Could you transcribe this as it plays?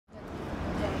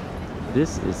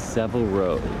This is Savile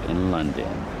Row in London.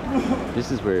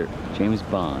 This is where James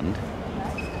Bond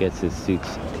gets his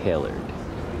suits tailored.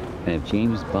 And if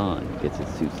James Bond gets his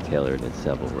suits tailored at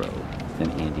Savile Row,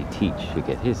 then Andy Teach should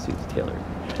get his suits tailored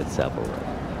at Savile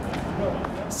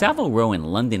Row. Savile Row in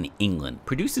London, England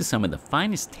produces some of the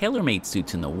finest tailor-made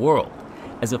suits in the world.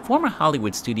 As a former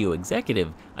Hollywood studio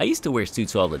executive, I used to wear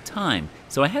suits all the time,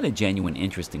 so I had a genuine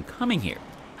interest in coming here.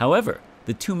 However,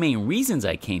 the two main reasons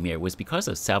I came here was because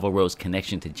of Savile Row's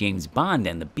connection to James Bond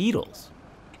and the Beatles.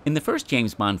 In the first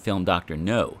James Bond film, Dr.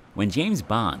 No, when James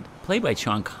Bond, played by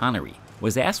Sean Connery,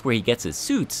 was asked where he gets his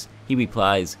suits, he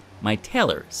replies, "My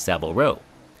tailor, Savile Row."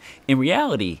 In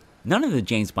reality, none of the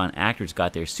James Bond actors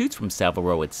got their suits from Savile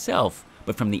Row itself,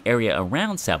 but from the area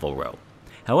around Savile Row.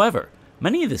 However,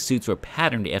 many of the suits were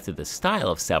patterned after the style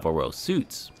of Savile Row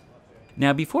suits.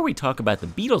 Now, before we talk about the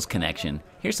Beatles connection,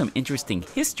 here's some interesting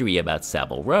history about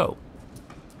Savile Row.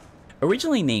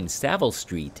 Originally named Savile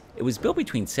Street, it was built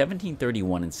between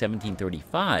 1731 and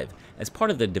 1735 as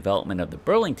part of the development of the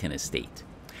Burlington estate.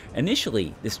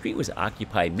 Initially, the street was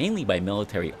occupied mainly by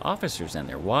military officers and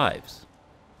their wives.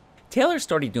 Tailors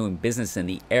started doing business in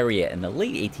the area in the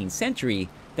late 18th century,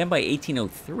 then by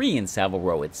 1803 in Savile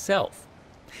Row itself.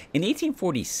 In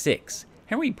 1846,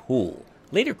 Henry Poole,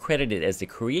 later credited as the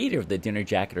creator of the dinner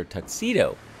jacket or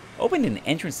tuxedo, opened an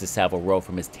entrance to Savile Row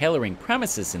from his tailoring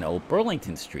premises in Old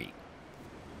Burlington Street.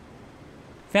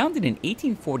 Founded in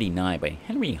 1849 by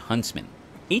Henry Huntsman,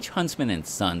 H. Huntsman and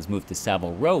Sons moved to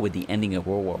Savile Row with the ending of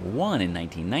World War I in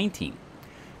 1919.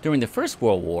 During the First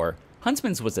World War,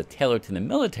 Huntsman's was a tailor to the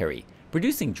military,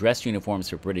 producing dress uniforms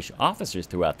for British officers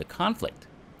throughout the conflict.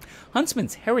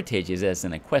 Huntsman's heritage is as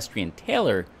an equestrian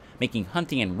tailor, making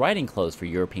hunting and riding clothes for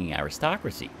European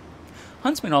aristocracy.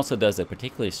 Huntsman also does a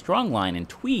particularly strong line in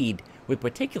tweed with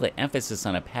particular emphasis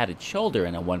on a padded shoulder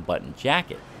and a one-button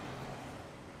jacket.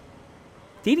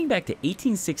 Dating back to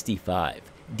 1865,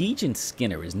 Deege and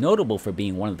Skinner is notable for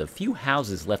being one of the few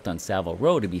houses left on Savile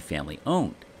Row to be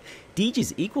family-owned. Deege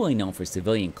is equally known for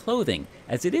civilian clothing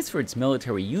as it is for its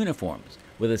military uniforms,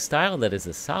 with a style that is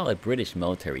a solid British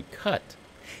military cut.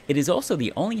 It is also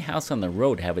the only house on the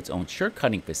road to have its own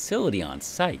shirt-cutting facility on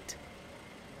site.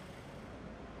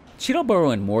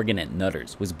 Chiddleborough and Morgan at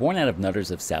Nutters was born out of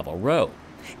Nutters of Savile Row.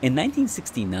 In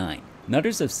 1969,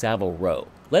 Nutters of Savile Row,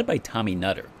 led by Tommy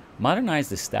Nutter, modernized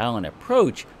the style and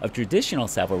approach of traditional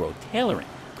Savile Row tailoring.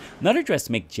 Nutter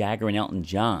dressed Mick Jagger and Elton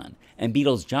John, and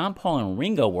Beatles John, Paul, and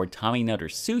Ringo wore Tommy Nutter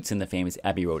suits in the famous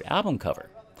Abbey Road album cover.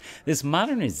 This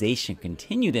modernization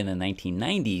continued in the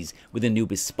 1990s with a new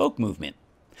bespoke movement.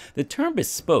 The term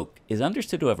bespoke is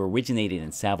understood to have originated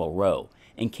in Savile Row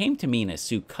and came to mean a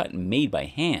suit cut and made by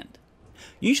hand.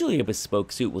 Usually a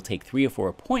bespoke suit will take 3 or 4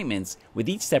 appointments, with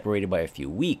each separated by a few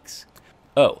weeks.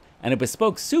 Oh, and a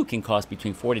bespoke suit can cost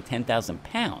between £4,000 to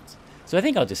 £10,000, so I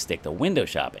think I'll just stick to window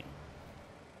shopping.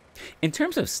 In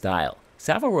terms of style,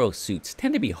 Savile Row suits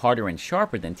tend to be harder and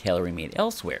sharper than tailoring made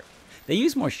elsewhere. They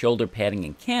use more shoulder padding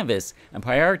and canvas and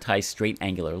prioritize straight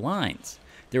angular lines.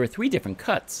 There are 3 different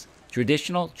cuts: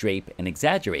 traditional, drape, and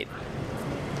exaggerated.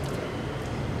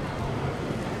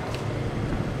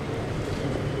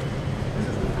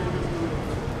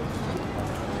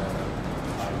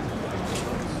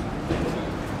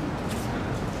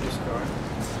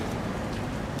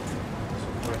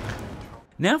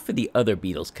 Now for the other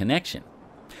Beatles connection.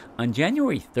 On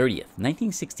January 30th,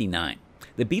 1969,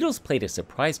 the Beatles played a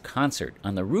surprise concert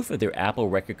on the roof of their Apple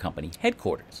Record Company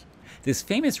headquarters. This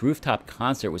famous rooftop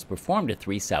concert was performed at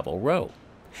 3 Savile Row.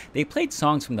 They played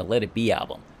songs from the Let It Be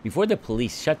album before the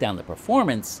police shut down the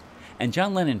performance, and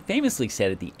John Lennon famously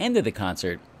said at the end of the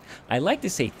concert, "I'd like to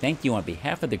say thank you on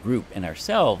behalf of the group and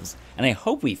ourselves, and I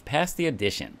hope we've passed the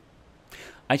audition."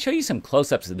 I'd show you some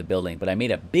close-ups of the building, but I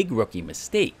made a big rookie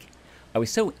mistake. I was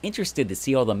so interested to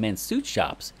see all the men's suit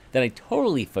shops that I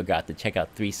totally forgot to check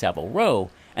out 3 Savile Row,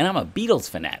 and I'm a Beatles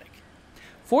fanatic.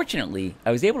 Fortunately,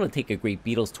 I was able to take a great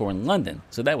Beatles tour in London,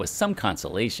 so that was some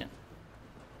consolation.